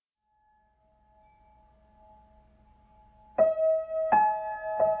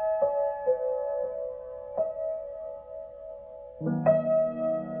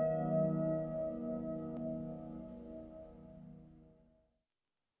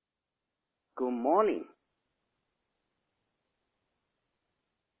Good morning.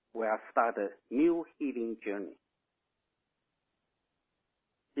 We have started a new healing journey.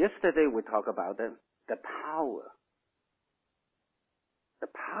 Yesterday we talked about the power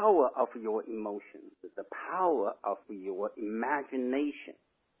of your emotions, the power of your imagination,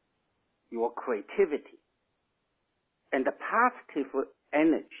 your creativity, and the positive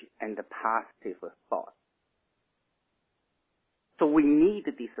energy and the positive thought. So we need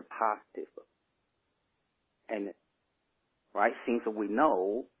this positive energy, right? Since we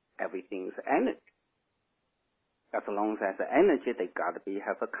know everything's energy. As long as the energy, they got to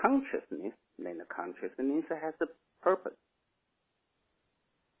have a consciousness, then the consciousness has a purpose.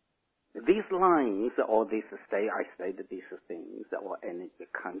 These lines, or I stated these things, or energy,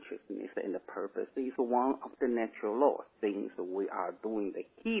 consciousness, and the purpose is one of the natural laws. Things we are doing the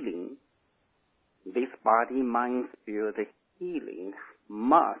healing, this body, mind, spirit healing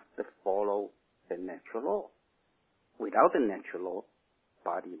must follow the natural law. Without the natural law,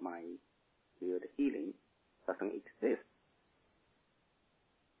 body, mind, spirit healing doesn't exist.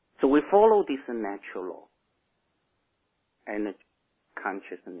 So we follow this natural law, energy,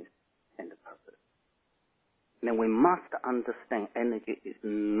 consciousness, and the purpose. Then we must understand energy is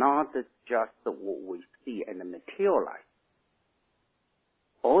not just what we see and materialize.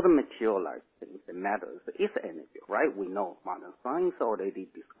 All the materialized things that matters is energy, right? We know modern science already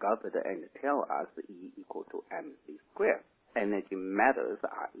discovered and tell us E equal to mc squared. Energy matters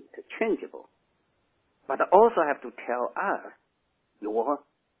are interchangeable. But also have to tell us your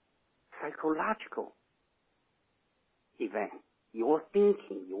psychological event, your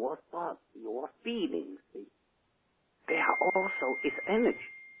thinking, your thoughts, your feelings. They are also is energy.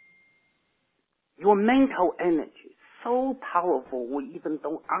 Your mental energy is so powerful we even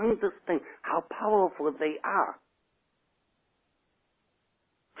don't understand how powerful they are.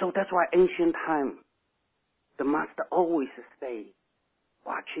 So that's why ancient time, the master always say,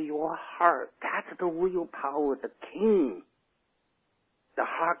 watch your heart. That's the real power, the king. The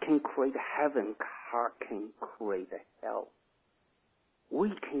heart can create heaven. Heart can create hell. We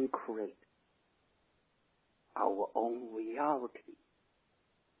can create our own reality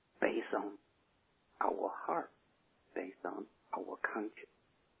based on our heart, based on our conscience.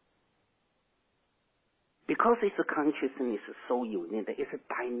 Because it's a consciousness so unique, it's a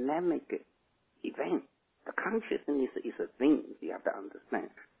dynamic event. The consciousness is a thing you have to understand.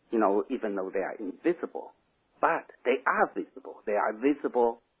 Even though they are invisible, but they are visible. They are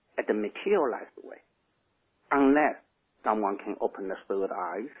visible at the materialized way. Unless someone can open the third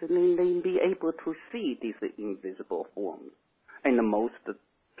eyes and then they be able to see these invisible forms. And most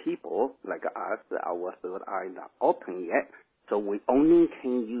people, like us, our third eye not open yet, so we only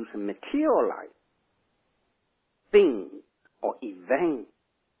can use materialized things or events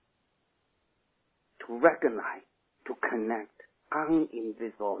to recognize, to connect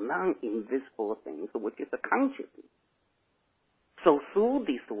uninvisible, non-invisible things, which is the consciousness. So through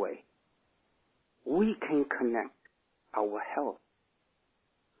this way, we can connect our health.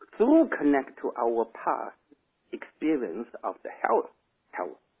 Through connect to our past experience of the health,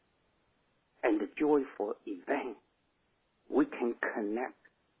 and the joyful event, we can connect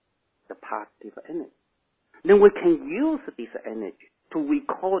the positive energy. Then we can use this energy to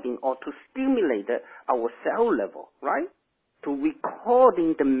recording or to stimulate our cell level, right? To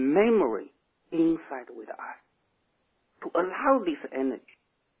recording the memory inside with us. To allow this energy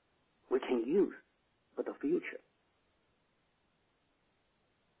we can use for the future.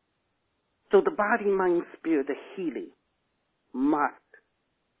 So the body, mind, spirit, the healing must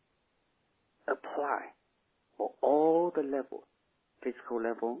apply for all the levels, physical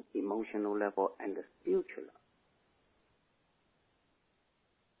level, emotional level, and the spiritual level.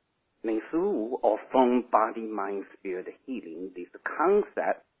 Then through or from body, mind, spirit healing, this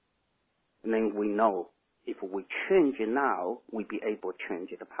concept, then we know if we change it now, we'll be able to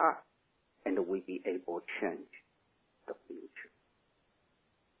change the past, and we'll be able to change the future.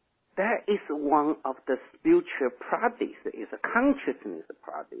 That is one of the spiritual practice, is a consciousness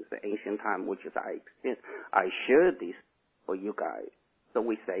practice, ancient time, which is I share this for you guys. So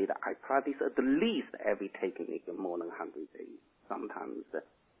we say that I practice at least every technique more than 100 days, sometimes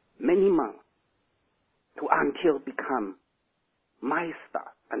many months, until become my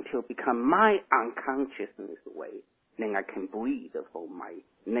stuff, until become my unconsciousness way. Then I can breathe for my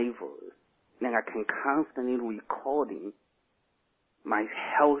neighbors. Then I can constantly recording my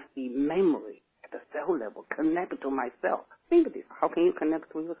healthy memory at the cell level, connect to myself. Think of this. How can you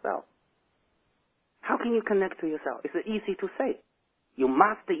connect to yourself? How can you connect to yourself? It's easy to say. You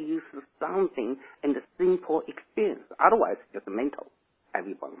must use something in the simple experience. Otherwise, it's just mental.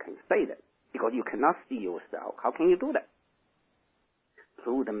 Everyone can say that. world. You cannot see yourself. How can you do that?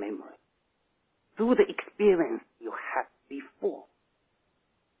 Through the memory. Through the experience you had before.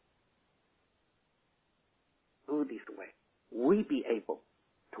 Through this way, we be able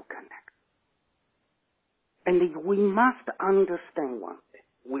to connect. And we must understand one thing.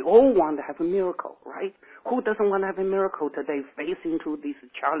 We all want to have a miracle, right? Who doesn't want to have a miracle today, facing to this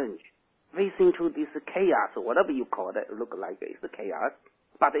challenge, facing to this chaos, or whatever you call it, look like it's a chaos,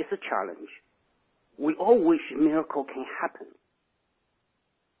 but it's a challenge. We all wish a miracle can happen.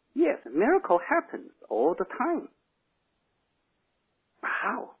 Yes, a miracle happens all the time. But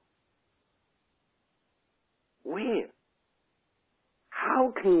how? Where?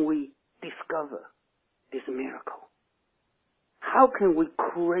 How can we discover this miracle? How can we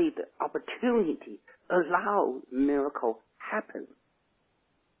create opportunity, allow miracle happen?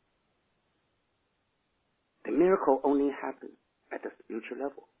 The miracle only happens at the spiritual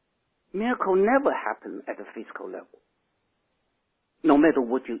level. Miracle never happens at the physical level. No matter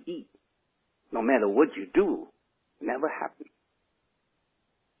what you eat, no matter what you do, never happens.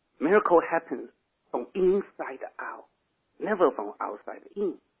 Miracle happens from inside out, never from outside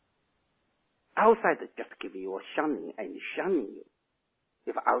in. Outside just give you a shining and shining you.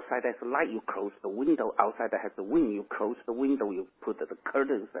 If outside has light, you close the window. Outside has the wind, you close the window, you put the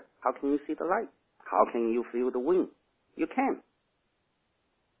curtains. How can you see the light? How can you feel the wind? You can't.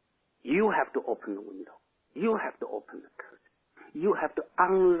 You have to open the window. You have to open the curtain. You have to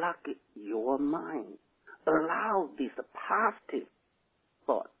unlock your mind. Allow this positive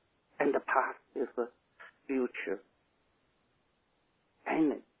thought and the positive future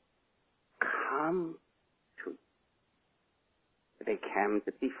energy come to you. They came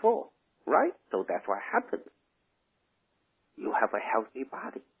before, right? So that's what happens. You have a healthy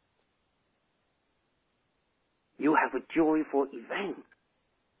body. You have a joyful event.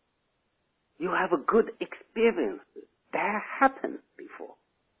 You have a good experience. That happened before.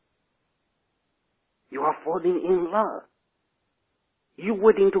 You are falling in love. You're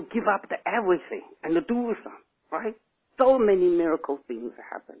willing to give up everything and do something, right? So many miracle things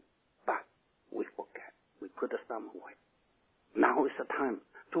happen, but we forget. We put it somewhere. Now is the time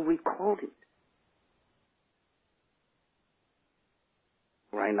to record it.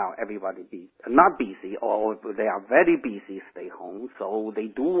 Right now, everybody not busy, or they are very busy, stay home, so they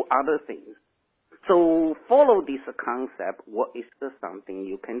do other things. So follow this concept. What is the something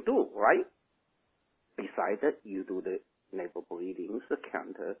you can do, right? Besides that, you do the navel breathings, the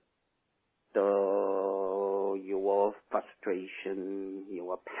counter, your frustration,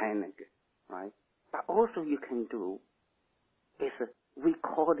 your panic, right? But also you can do is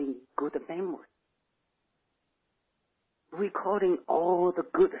recording good memory. Recording all the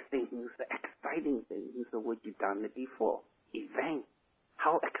good things, the exciting things that what you've done before. Event.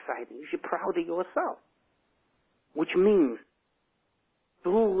 How exciting. You should be proud of yourself. Which means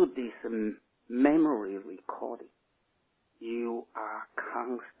through this memory recording, you are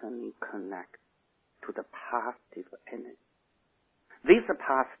constantly connected to the positive energy. This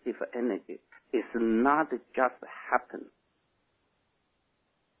positive energy is not just happen.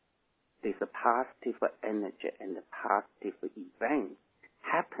 This positive energy and the positive event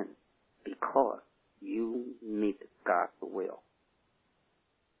happen because you meet God's will.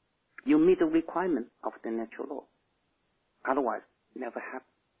 You meet the requirement of the natural law. Otherwise, it never happens.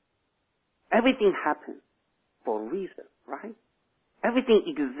 Everything happens for a reason, right? Everything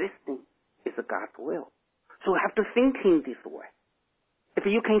existing is God's will. So you have to think in this way. If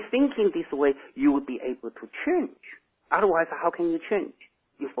you can think in this way, you will be able to change. Otherwise, how can you change?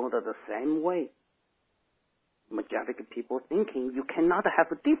 You follow the same way. Majority of people thinking, you cannot have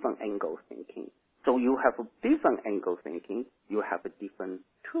a different angle thinking. So you have a different angle thinking, you have a different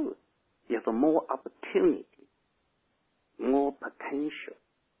truth. You have more opportunity, more potential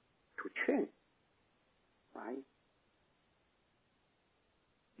to change, right?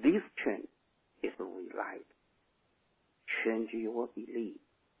 This change is reliable. Change your belief.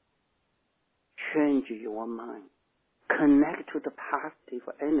 Change your mind. Connect to the positive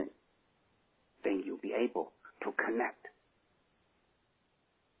energy. Then you'll be able to connect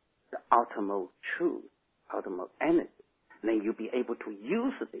the ultimate truth, ultimate energy. Then you'll be able to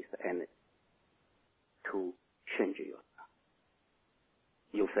use this energy to change yourself.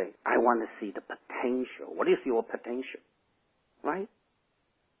 You say, I want to see the potential. What is your potential? Right?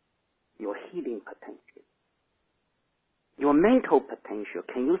 Your healing potential. Your mental potential.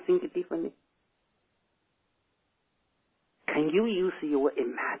 Can you think differently? Can you use your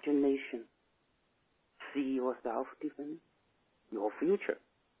imagination? See yourself differently? Your future.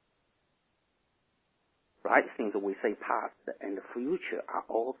 Right? Things we say past and the future are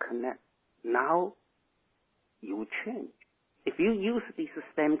all connected. Now you change. If you use this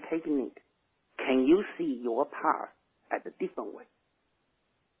same technique, can you see your path at a different way?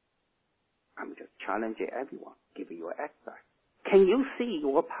 I'm just challenging everyone, give you an exercise. Can you see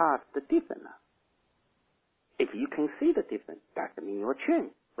your path different now? If you can see the difference, that means you're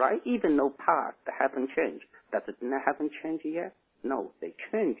changed, right? Even though paths haven't changed, does it not haven't changed yet? No, they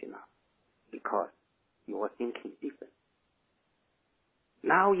change now because you are thinking different.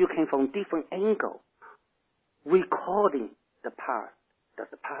 Now you can from different angle recording the past. Does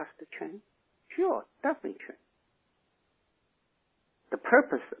the past change? Sure, definitely change. The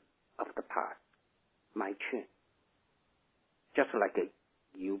purpose of the past might change. Just like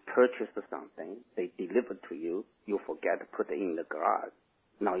you purchased something, they deliver to you, you forget to put it in the garage.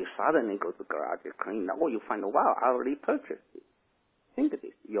 Now you suddenly go to the garage, you clean it, or you find, wow, I already purchased it. Think of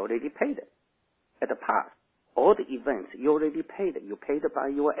this, you already paid it. At the past, all the events, you already paid it. You paid it by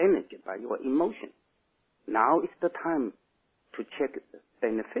your energy, by your emotion. Now is the time to check the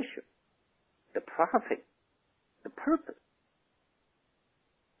beneficial, the profit, the purpose.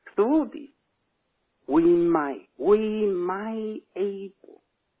 Through this, we might able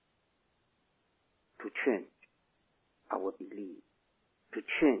to change our belief, to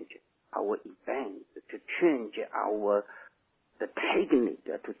change our events, to change the technique,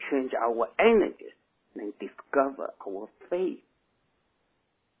 to change our energies, and discover our faith.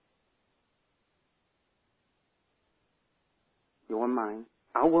 Your mind,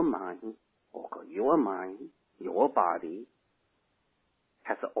 our mind, or your mind, your body,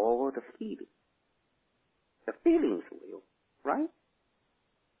 has all the feelings. The feelings will, right?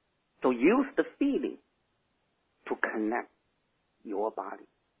 So use the feeling to connect your body.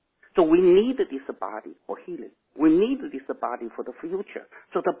 So we need this body for healing. We need this body for the future.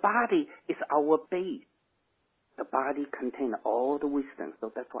 So the body is our base. The body contains all the wisdom.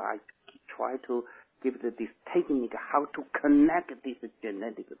 So that's why I try to give this technique how to connect this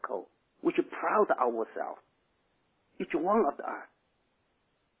genetic code. We should proud ourselves. Each one of us.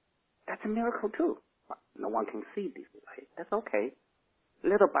 That's a miracle too. No one can see this way. That's okay.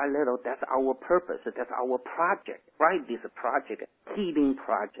 Little by little, that's our purpose. That's our project, right? This project, healing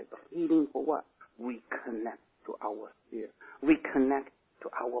project. Healing for what? Reconnect to our spirit. Reconnect to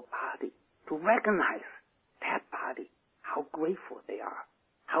our body. To recognize that body, how grateful they are,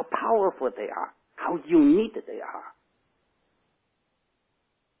 how powerful they are, how unique they are.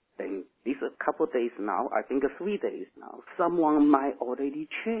 Then these a couple of days now, I think 3 days now, someone might already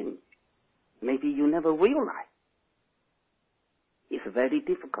change. Maybe you never realize. It's very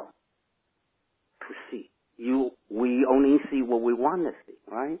difficult to see. We only see what we want to see,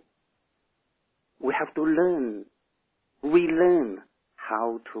 right? We have to relearn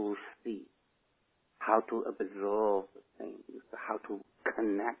how to see, how to observe things, how to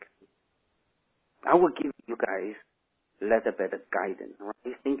connect. I will give you guys a little bit of guidance,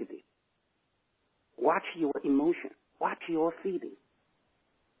 right? Think of this. Watch your emotion. Watch your feeling.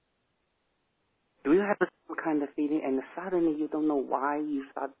 Do you have some kind of feeling and suddenly you don't know why you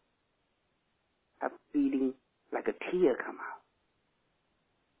start have feeling like a tear come out?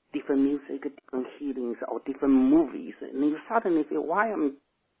 Different music, different healings, or different movies, and you suddenly feel,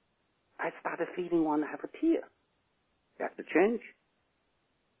 I started feeling want to have a tear. That's a change.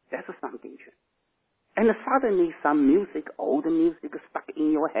 That's something change. And suddenly some music, old music stuck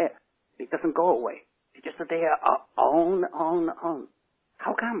in your head. It doesn't go away. It's just there on.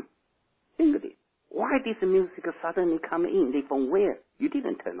 How come? Think of it. Why this music suddenly come in? They from where? You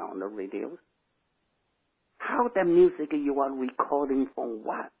didn't turn on the radios. How that music you are recording from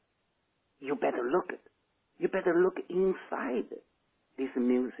what? You better look at it. You better look inside this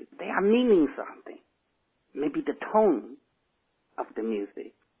music. They are meaning something. Maybe the tone of the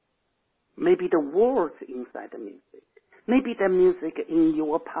music. Maybe the words inside the music. Maybe the music in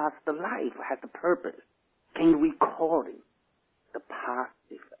your past life has a purpose. Can recording the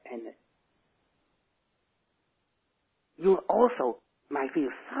positive energy. You also might feel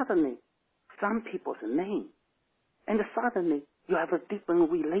suddenly some people's name. And suddenly you have a different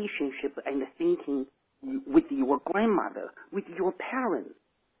relationship and thinking with your grandmother, with your parents.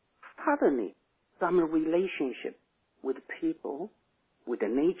 Suddenly some relationship with people, with the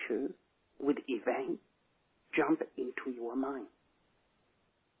nature, with events jump into your mind.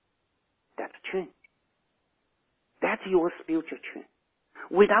 That's change. That's your spiritual change.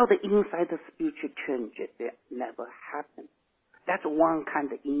 Without the inside spiritual change, it never happens. That's one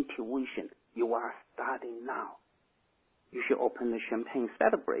kind of intuition you are starting now. You should open the champagne,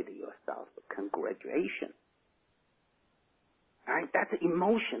 celebrate yourself. Congratulations. Right? That's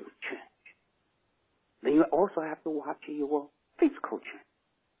emotions change. Then you also have to watch your physical change.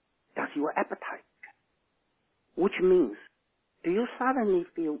 Does your appetite. Which means, do you suddenly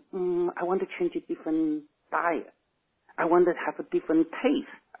feel, I want to change a different diet. I want to have a different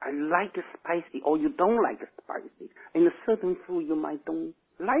taste. I like it spicy, or you don't like it spicy. And a certain food you might don't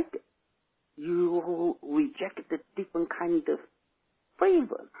like it. You reject the different kind of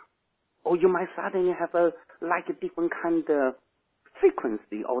flavor. Or you might suddenly have a different kind of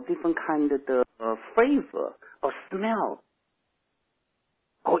frequency or different kind of flavor or smell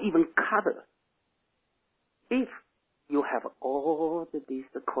or even color. If you have all of these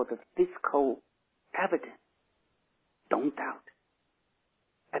called physical evidence, don't doubt.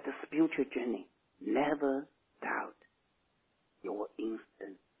 At the spiritual journey, never doubt your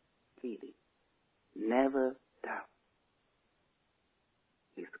instant feeling. Never doubt.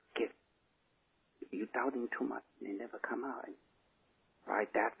 It's a gift. If you doubting too much, they never come out. Right?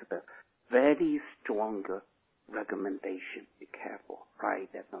 That's the very strong recommendation. Be careful. Right?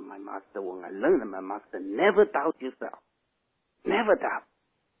 That's what my master, when I learned my master, never doubt yourself. Never doubt.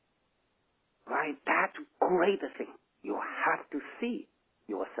 Right? That's a great thing. You have to see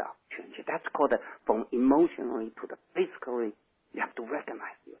yourself change. That's called from emotionally to the physically. You have to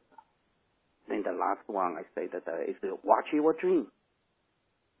recognize yourself. Then the last one I say that is watch your dream.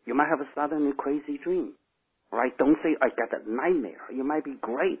 You might have a suddenly crazy dream. Right? Don't say, I got a nightmare. You might be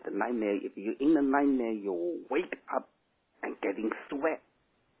great. The nightmare, if you're in the nightmare, you wake up and getting sweat.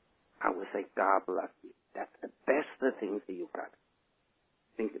 I would say, God bless you. That's the best thing that you got.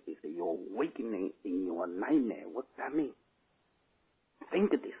 Think of this. You're awakening in your nightmare. What does that mean?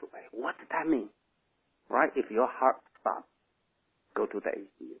 Think of this way. What does that mean? Right? If your heart stops, go to the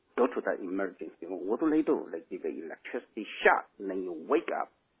ICU. Go to the emergency room. What do? They give an electricity shot, and then you wake up.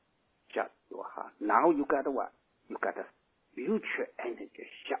 Shut your heart. Now you got a what? You got a future energy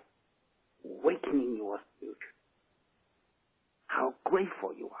shot. Awakening your future. How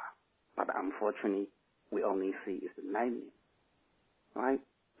grateful you are. But unfortunately, we only see it's a nightmare. Right?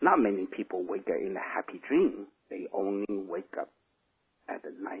 Not many people wake up in a happy dream. They only wake up at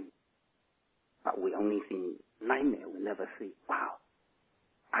the night. But we only see nightmare. We never see, wow,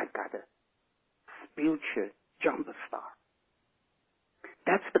 I got a spiritual jump start.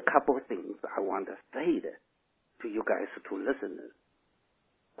 That's the couple of things I want to say to you guys, to listeners.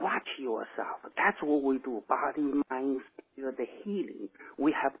 Watch yourself. That's what we do. Body, mind, spirit, the healing.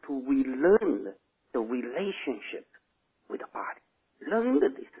 We have to relearn the relationship with the body. Learn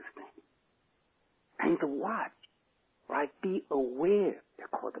these things. And to watch, right? Be aware. They're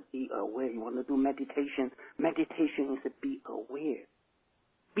called be aware. You want to do meditation? Meditation is to be aware.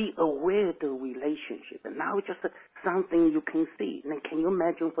 Be aware of the relationship. And now it's just something you can see. And can you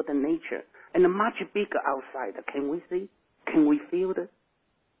imagine for the nature? And a much bigger outside. Can we see? Can we feel it?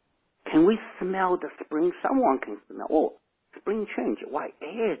 Can we smell the spring? Someone can smell. Oh, spring change. Why?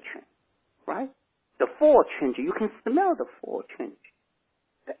 Air change. Right? The fall change. You can smell the fall change.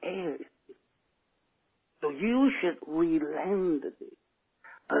 The air is. So you should relent this.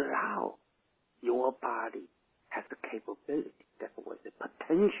 Allow your body has the capability. That's what the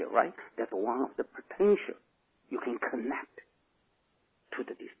potential, right? That's one of the potential. You can connect to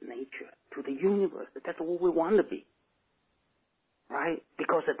this nature, to the universe. That's what we want to be. Right?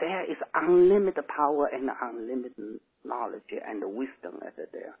 Because there is unlimited power and unlimited knowledge and wisdom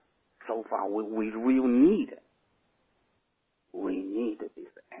there. So far, we really need it. We need this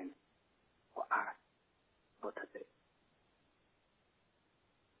end for us, for today.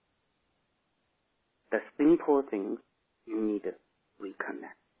 The simple things you need to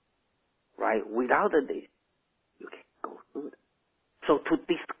reconnect. Right? Without this, you can't go through it. So to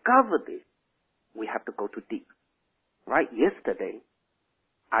discover this, we have to go too deep. Right? Yesterday,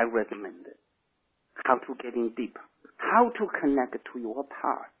 I recommended how to get in deep, how to connect to your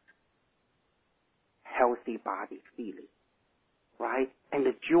past, healthy body feeling, right? And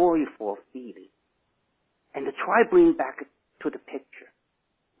the joyful feeling. And to try bring back to the picture.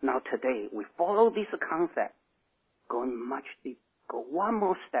 Now today, we follow this concept, going much deeper, go one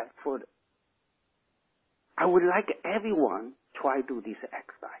more step further. I would like everyone try do this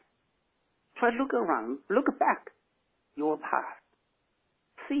exercise. Try look around, look back your past.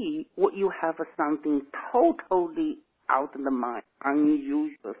 See what you have something totally out of the mind,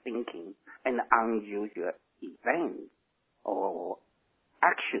 unusual thinking and unusual events or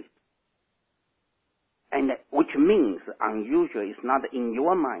actions. And which means unusual is not in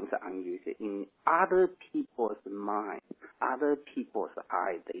your mind unusual, in other people's mind, other people's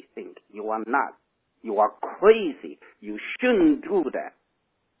eyes, they think you are not. You are crazy. You shouldn't do that.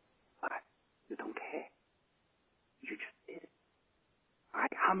 But you don't care. You just did it. Right?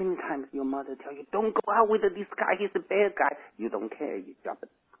 How many times your mother tell you, don't go out with this guy, he's a bad guy. You don't care. You jump it.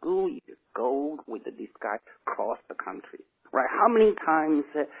 school, you just go with this guy across the country. Right? How many times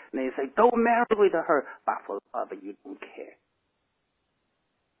they say, don't marry with her, but for love, you don't care.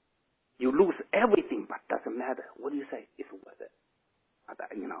 You lose everything, but doesn't matter. What do you say? It's worth it.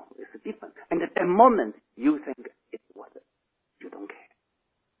 It's different. And at that moment, you think it's worth it. You don't care.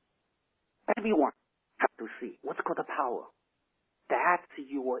 Everyone has to see what's called the power. That's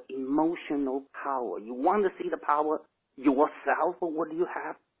your emotional power. You want to see the power yourself, or what do you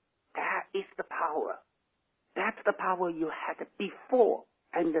have? That is the power. That's the power you had before.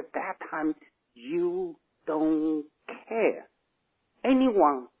 And at that time, you don't care.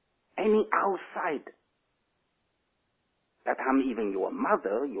 Anyone, any outside. That time, even your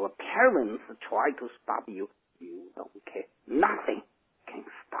mother, your parents try to stop you. You don't care. Nothing can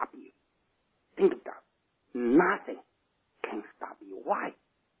stop you. Think of that. Nothing can stop you. Why?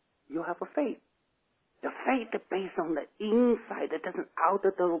 You have a faith. The faith is based on the inside. It doesn't out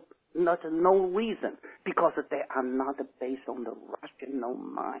of the no reason, because they are not based on the rational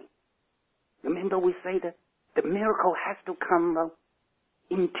mind. Remember we say that the miracle has to come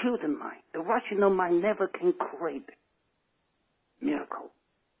into the mind. The rational mind never can create miracle,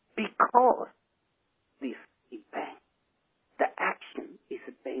 because this event, the action is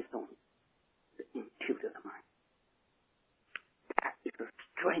based on the intuitive mind. That is the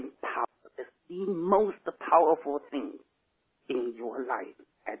strength power. That's the most powerful thing in your life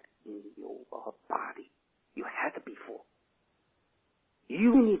and in your body. You had it before.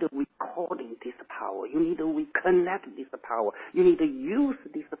 You need to recording this power. You need to reconnect this power. You need to use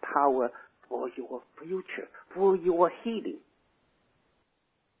this power for your future, for your healing.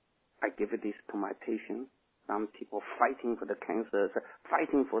 I give this to my patients. Some people fighting for the cancers,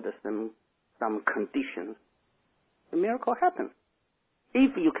 fighting for some conditions. The miracle happens.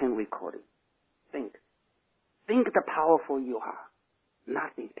 If you can record it, think. Think the powerful you are.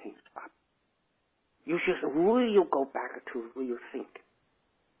 Nothing can stop. You should really go back to real think.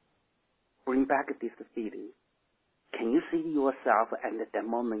 Bring back this feeling. Can you see yourself and at that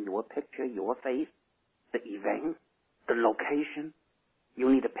moment, your picture, your face, the event, the location?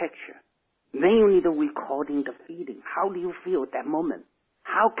 You need a picture. Then you need a recording the feeling. How do you feel at that moment?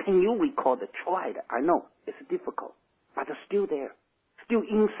 How can you record it? Try it. I know it's difficult, but it's still there, still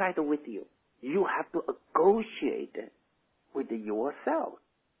inside with you. You have to negotiate with yourself.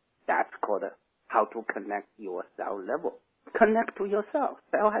 That's called how to connect your cell level. Connect to yourself.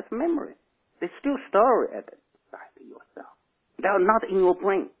 Cell has memory. They still store it inside yourself. They are not in your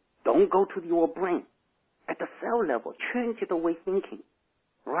brain. Don't go to your brain. At the cell level, change the way thinking.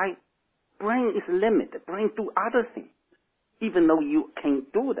 Right? Brain is limited. Brain do other things, even though you can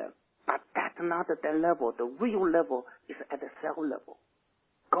do them. But that's not at that level. The real level is at the cell level.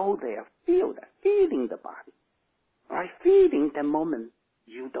 Go there, feel that, feeling the body. Right? Feeling the moment,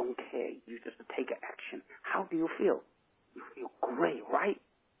 you don't care. You just take action. How do you feel? You feel great, right?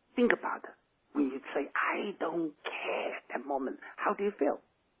 Think about it. When you say, I don't care at that moment, how do you feel?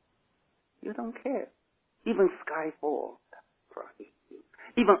 You don't care. Even sky falls from you.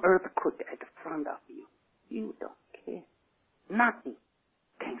 Even earthquake at the front of you. You don't care. Nothing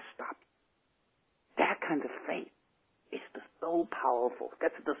can stop you. That kind of faith is so powerful.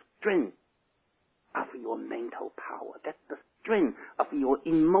 That's the strength of your mental power. That's the strength of your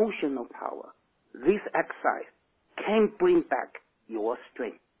emotional power. This exercise can bring back your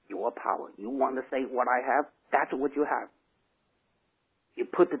strength, your power. You want to say what I have? That's what you have. You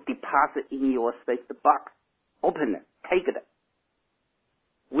put the deposit in your safe box. Open it. Take it.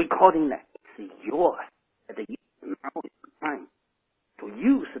 Recording that. It's yours. Now is the time to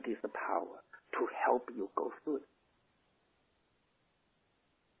use this power to help you go through it.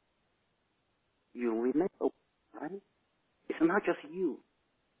 You remember, right? It's not just you.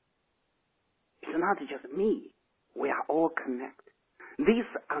 It's not just me. We are all connected. This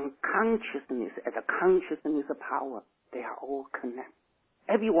unconsciousness and the consciousness of power, they are all connected.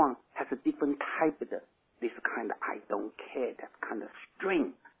 Everyone has a different type of this kind of I don't care, that kind of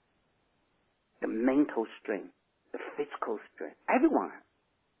strength. The mental strength, the physical strength. Everyone has.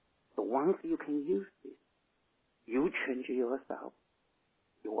 So once you can use this, you change yourself,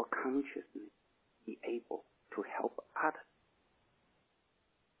 your consciousness, be able to help others.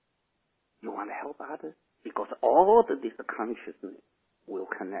 You want to help others? Because all of this consciousness will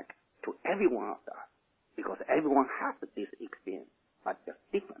connect to every one of us. Because everyone has this experience, but just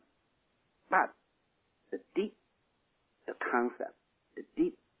different. But the deep, the concept, the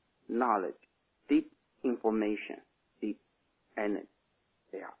deep knowledge, deep information, deep energy,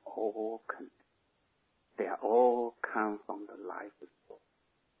 they are all connected. They are all come from the life of soul.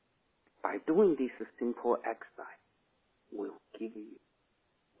 By doing this simple exercise, will give you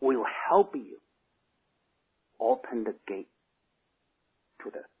help you open the gate to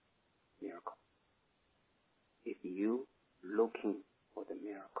the miracle. If you looking for the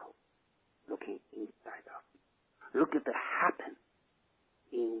miracle, looking inside of you, look at the happen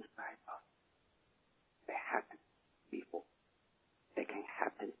inside of you. They happen before. They can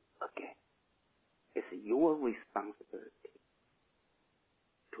happen again. It's your responsibility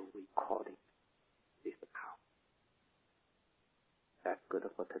to recording this power. That's good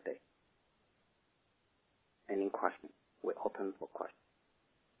for today. Any questions? We're open for questions.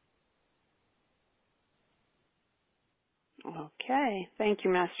 Okay. Thank you,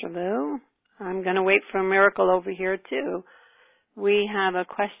 Master Lu. I'm going to wait for a miracle over here, too. We have a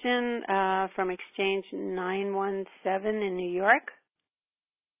question from Exchange 917 in New York.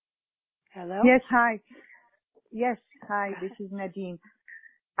 Hello? Yes, hi. Yes, hi, this is Nadine.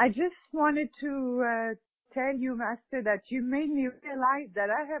 I just wanted to tell you, Master, that you made me realize that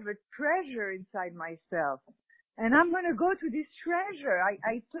I have a treasure inside myself. And I'm going to go to this treasure.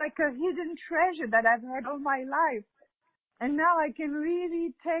 It's like a hidden treasure that I've had all my life. And now I can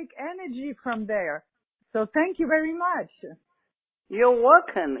really take energy from there. So thank you very much. You're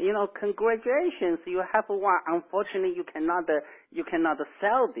welcome. Congratulations. You have one. Unfortunately, you cannot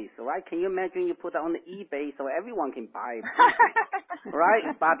sell this, right? Can you imagine you put it on the eBay so everyone can buy it,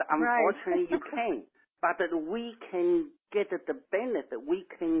 right? But unfortunately, you can't. But we can get the benefit. We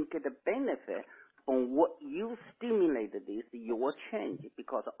can get the benefit from what you stimulated this, your change,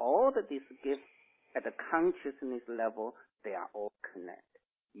 because all of these gifts at the consciousness level, they are all connected.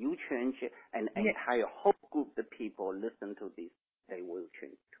 You change it, and entire whole group of people listen to this. They will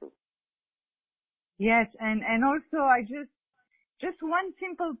change too. Yes, and also I just one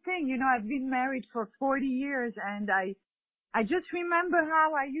simple thing, I've been married for 40 years and I just remember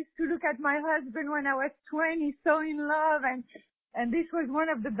how I used to look at my husband when I was 20, so in love, and this was one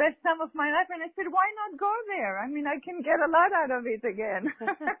of the best time of my life, and I said, why not go there? I mean, I can get a lot out of it again.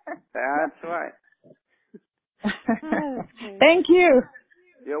 That's right. Thank you.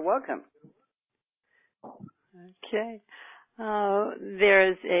 You're welcome. Okay.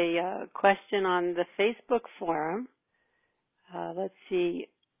 There's a question on the Facebook forum. Let's see.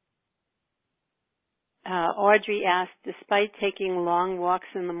 Audrey asked, despite taking long walks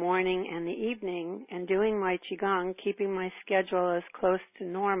in the morning and the evening and doing my Qigong, keeping my schedule as close to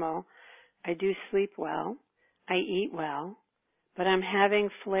normal, I do sleep well, I eat well, but I'm having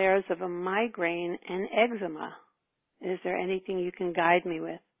flares of a migraine and eczema. Is there anything you can guide me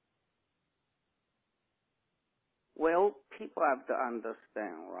with? Well, people have to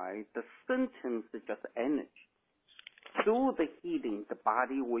understand, right? The symptoms is just energy. Through the healing, the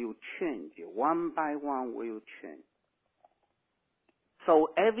body will change. One by one will change. So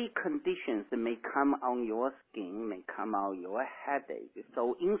every condition may come on your skin, may come on your headache.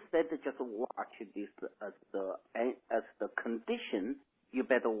 So instead of just watch this as the condition, you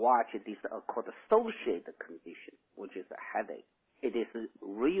better watch this called associated condition, which is a headache. It is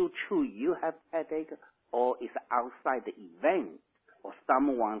real true you have headache, or it's outside the event, or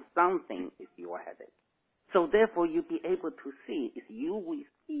something is your headache. So therefore, you'll be able to see if you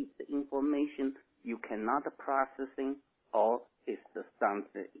receive the information you cannot processing, or it's the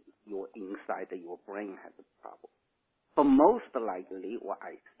something your inside your brain has a problem. But most likely, what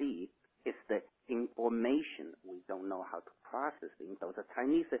I see is the information we don't know how to process. So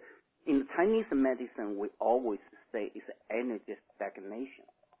in Chinese medicine, we always say it's energy stagnation,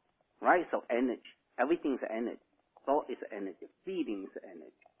 right? So energy, everything is energy. Thought is energy, feeling is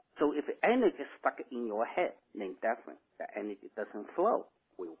energy. So if energy is stuck in your head, then definitely the energy doesn't flow,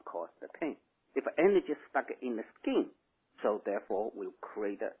 will cause the pain. If energy is stuck in the skin, so therefore will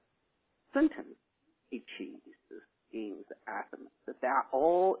create a symptoms, itchy, the skin, the asthma. So they are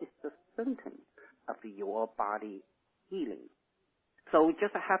all is the symptoms of your body healing. So we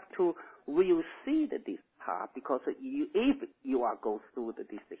just have to really see this part, because if you are go through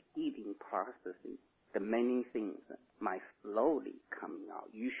this healing processing, the many things might slowly coming out.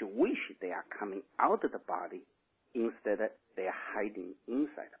 You should wish they are coming out of the body instead of they are hiding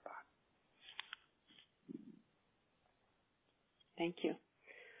inside the body. Thank you.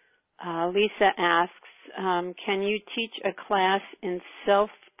 Lisa asks, can you teach a class in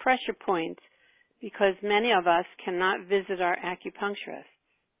self-pressure points, because many of us cannot visit our acupuncturist?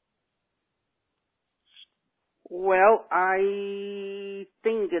 Well, I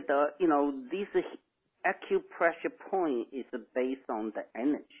think that, this acupressure point is based on the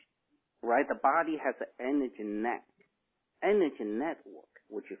energy, right? The body has an energy network,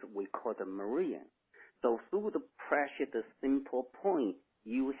 which is we call the meridian. So through the pressure, the simple point,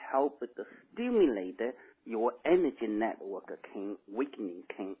 you help to stimulate your energy network can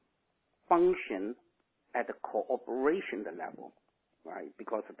function at the cooperation level, right?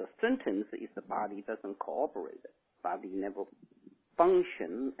 Because the sentence is the body doesn't cooperate. Body never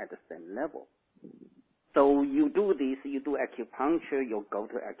function at the same level. So you do this, you do acupuncture, you go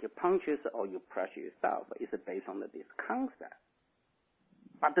to acupuncturist, or you pressure yourself. It's based on this concept.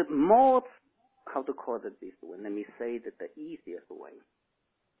 But the more, how to call it this way, let me say that the easiest way.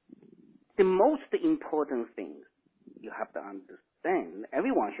 The most important things you have to understand,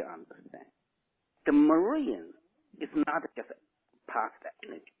 everyone should understand. The meridian is not just past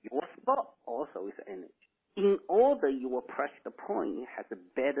energy. Your thought also is energy. In order your pressure point has a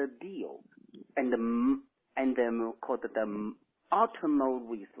better deal, and then called the optimal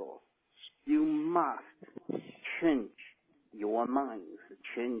resource, you must change your minds,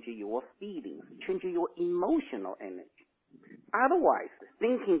 change your feelings, change your emotional energy. Otherwise,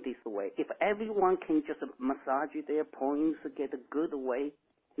 thinking this way, if everyone can just massage their points, get a good way,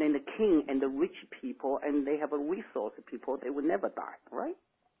 then the king and the rich people and they have a resource people, they will never die, right?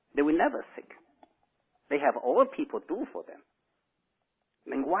 They will never sick. They have all people do for them.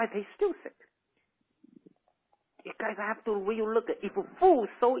 Then why they still sick? You guys have to really look at, if food is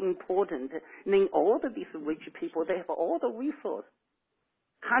so important, then all of these rich people, they have all the resources.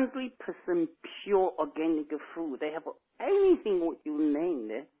 100% pure organic food. They have anything what you name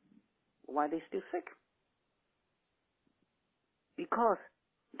it. Why they still sick? Because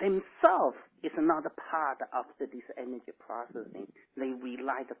themselves is not a part of this energy processing. They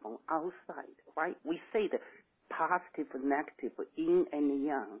relied upon outside, right? We say that positive and negative, yin and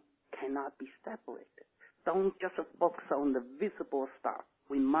yang, cannot be separated. Don't just focus on the visible stuff.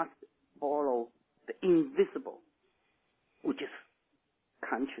 We must follow the invisible, which is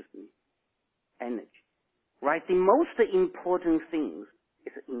consciousness, energy, right? The most important things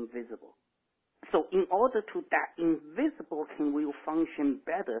is invisible. So in order to that invisible can will function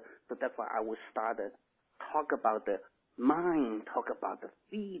better, so that's why I will start to talk about the mind, talk about the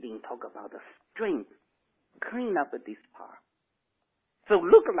feeling, talk about the strength, clean up this part. So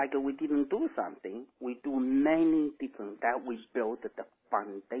look like we didn't do something. We do many different, that we build the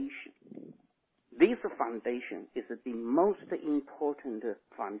foundation. This foundation is the most important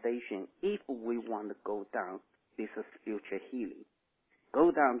foundation if we want to go down this spiritual healing.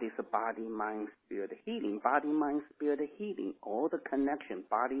 Go down this body, mind, spirit healing. Body, mind, spirit healing. All the connection,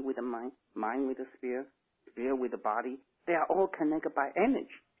 body with the mind, mind with the spirit, spirit with the body, they are all connected by energy.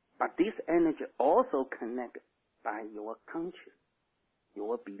 But this energy also connected by your conscious,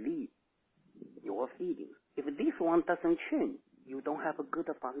 your belief, your feelings. If this one doesn't change, you don't have a good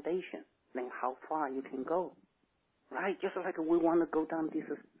foundation. Then how far you can go, right? Just like we want to go down this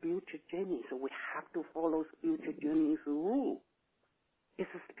spiritual journey, so we have to follow spiritual journey's rule. It's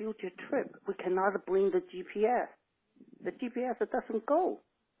a spiritual trip. We cannot bring the GPS. The GPS doesn't go,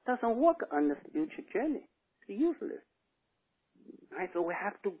 doesn't work on the spiritual journey. It's useless, right? So we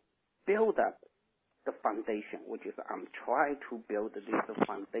have to build up the foundation, which is I'm trying to build these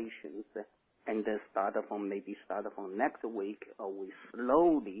foundations, and then start from next week, or we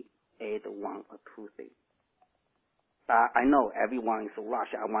slowly add one or two things. I know everyone is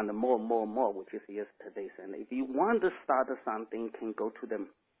rushed. I want more, which is yesterday's. And if you want to start something, can go to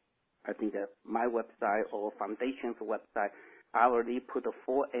I think my website or foundation's website. I already put the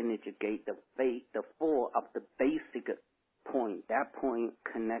 4 energy gate, the 4 of the basic point. That point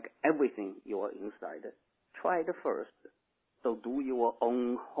connect everything you are inside. Try it first. So do your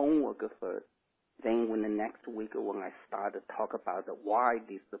own homework first. Then when the next week when I start to talk about why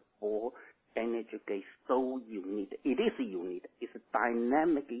these 4 energy gates so unique. It is unique. It's a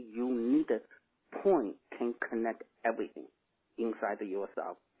dynamic, unique point can connect everything inside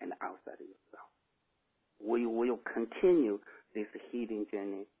yourself and outside yourself. We will continue this healing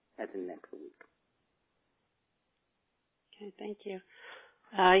journey at the next week. Okay, thank you.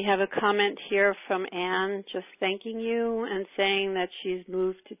 I have a comment here from Anne just thanking you and saying that she's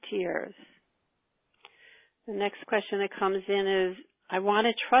moved to tears. The next question that comes in is, I want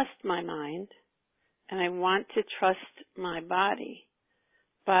to trust my mind and I want to trust my body,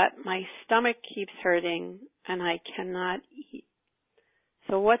 but my stomach keeps hurting and I cannot eat.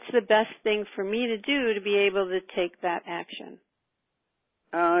 So what's the best thing for me to do to be able to take that action?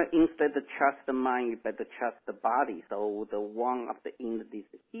 Instead of trust the mind, you better trust the body. So the one of in this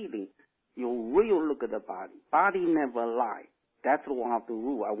healing, you really look at the body. Body never lies. That's one of the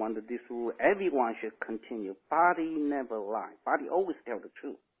rule. I want this rule. Everyone should continue. Body never lies. Body always tell the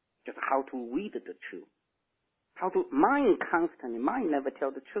truth. Just how to read the truth. Mind constantly. Mind never tell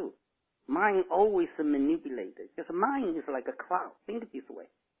the truth. Mind always manipulated. Just mind is like a cloud. Think this way.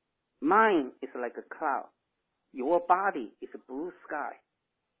 Mind is like a cloud. Your body is a blue sky.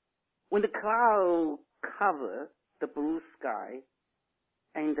 When the cloud cover the blue sky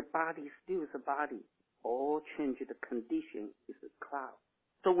and the body still is a body, all change the condition is a cloud.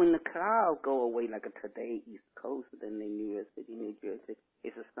 So when the cloud go away, like today, East Coast, then in New York City, New Jersey,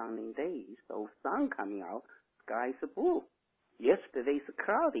 it's a sunny day. So sun coming out, sky is blue. Yesterday it's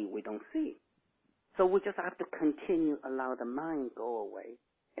cloudy, we don't see. So we just have to continue, allow the mind go away,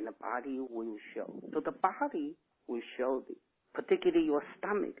 and the body will show. So the body will show, particularly your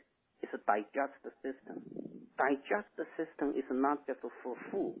stomach, is a digestive system. Digestive system is not just for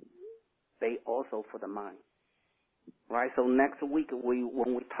food, they also for the mind. Right? So next week, when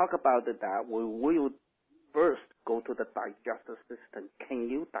we talk about that, we will first go to the digestive system. Can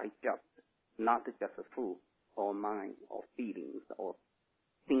you digest not just food or mind or feelings or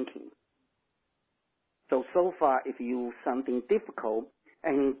thinking? So far, if you something difficult,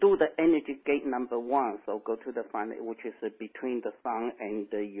 and do the energy gate number 1, so go to the final, which is between the thumb and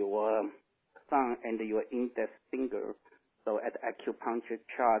your index finger. So at acupuncture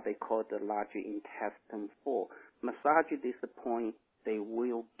chart, they call the large intestine 4. Massage this point, they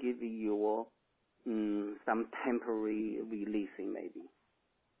will give you some temporary releasing maybe.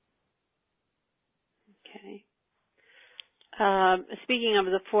 Okay. Speaking of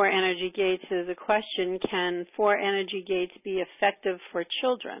the 4 energy gates, there's a question, can 4 energy gates be effective for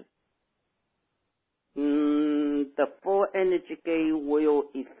children? The 4 energy gate will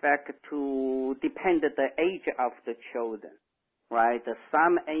affect to depend on the age of the children, right?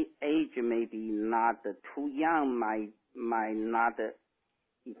 Some age may be not too young, might not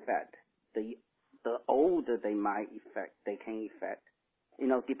affect. The older they might affect, they can affect.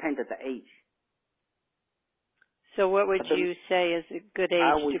 Depend on the age. So what would you say is a good age to begin?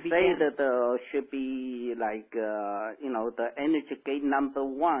 I would say that should be like, the energy gate number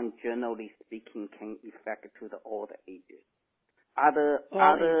 1, generally speaking, can affect to all the ages. Other,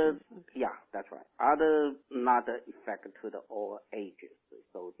 ages. Okay. Yeah, that's right. Other not affect to all ages.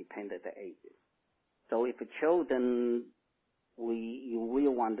 So depend on the ages. So if children, you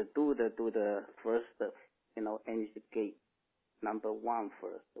will want to do the first, energy gate number 1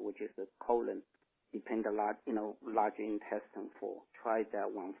 first, which is the colon. Depend a lot, large intestine 4. Try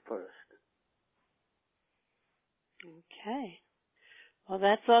that one first. Okay. Well,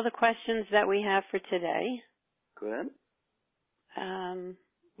 that's all the questions that we have for today. Good.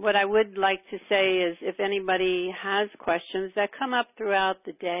 What I would like to say is if anybody has questions that come up throughout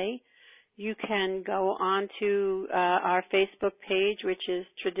the day, you can go on to our Facebook page, which is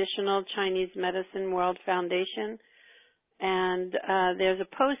Traditional Chinese Medicine World Foundation. And there's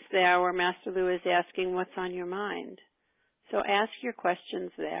a post there where Master Lu is asking what's on your mind. So ask your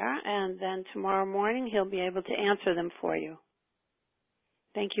questions there, and then tomorrow morning he'll be able to answer them for you.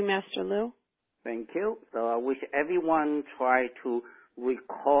 Thank you, Master Lu. Thank you. So I wish everyone try to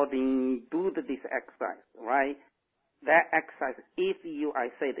do this exercise, right? That exercise, I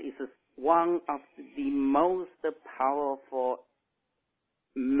said, is one of the most powerful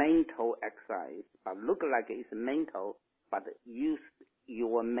mental exercise, but look like it's mental, but use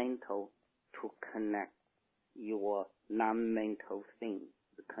your mental to connect your non-mental things,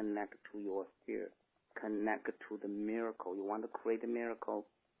 to connect to your spirit, connect to the miracle. You want to create a miracle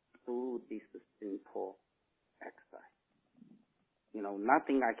through this simple exercise.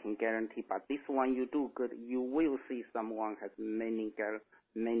 Nothing I can guarantee, but this one you do good, you will see someone has many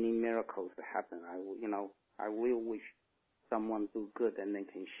miracles happen. I will wish someone do good and then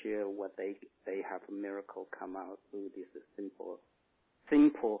can share what they have a miracle come out through this simple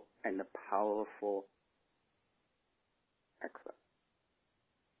and powerful exercise.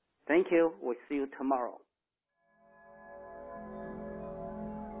 Thank you. We'll see you tomorrow.